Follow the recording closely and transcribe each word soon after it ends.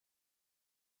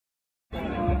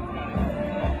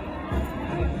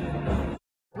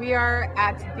We are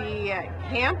at the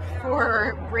camp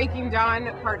for Breaking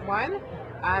Dawn Part 1,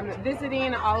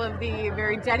 visiting all of the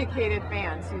very dedicated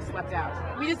fans who slept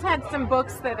out. We just had some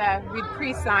books that we'd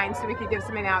pre-signed so we could give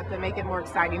something out to make it more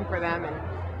exciting for them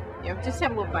and just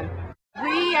have a little fun.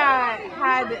 We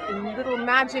had little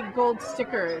magic gold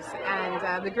stickers,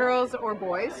 and the girls or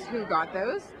boys who got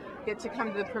those get to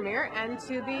come to the premiere and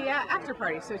to the after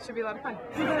party, so it should be a lot of fun.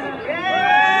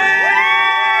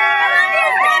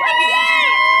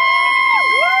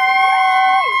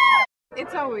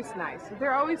 It's always nice.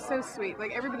 They're always so sweet.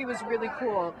 Like, everybody was really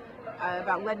cool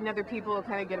about letting other people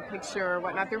kind of get a picture or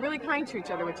whatnot. They're really kind to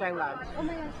each other, which I love. Oh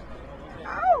my gosh.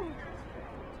 Ow!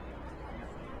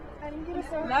 I didn't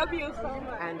get a love you so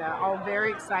much. And all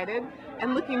very excited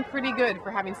and looking pretty good for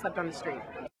having slept on the street.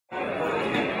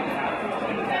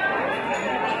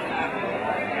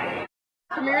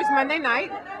 Premieres Monday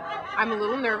night. I'm a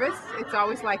little nervous. It's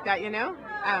always like that, you know?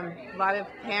 A lot of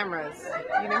cameras.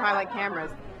 You know how I like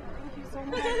cameras. Thank you so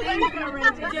much. Thank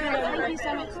you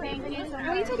so much.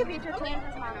 Will you take a picture, please?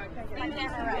 Thank you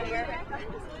so much.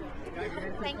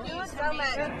 Thank you so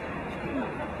much.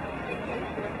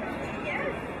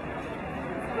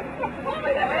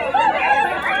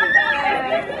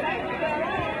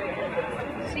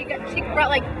 She brought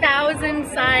like 1,000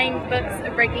 signed books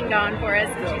of Breaking Dawn for us,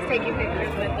 and she's taking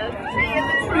pictures with us. She's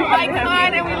an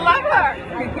icon, and we love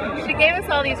her. She gave us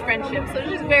all these friendships, so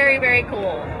she's very, very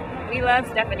cool. We love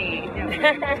Stephenie.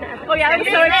 Oh yeah, I'm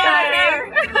so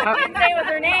excited. I didn't say what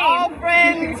her name. All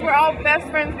friends. We're all best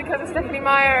friends because of Stephenie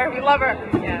Meyer. We love her.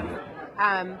 Yeah.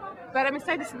 But I'm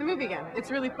excited to see the movie again. It's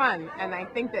really fun, and I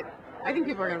think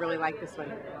people are going to really like this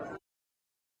one.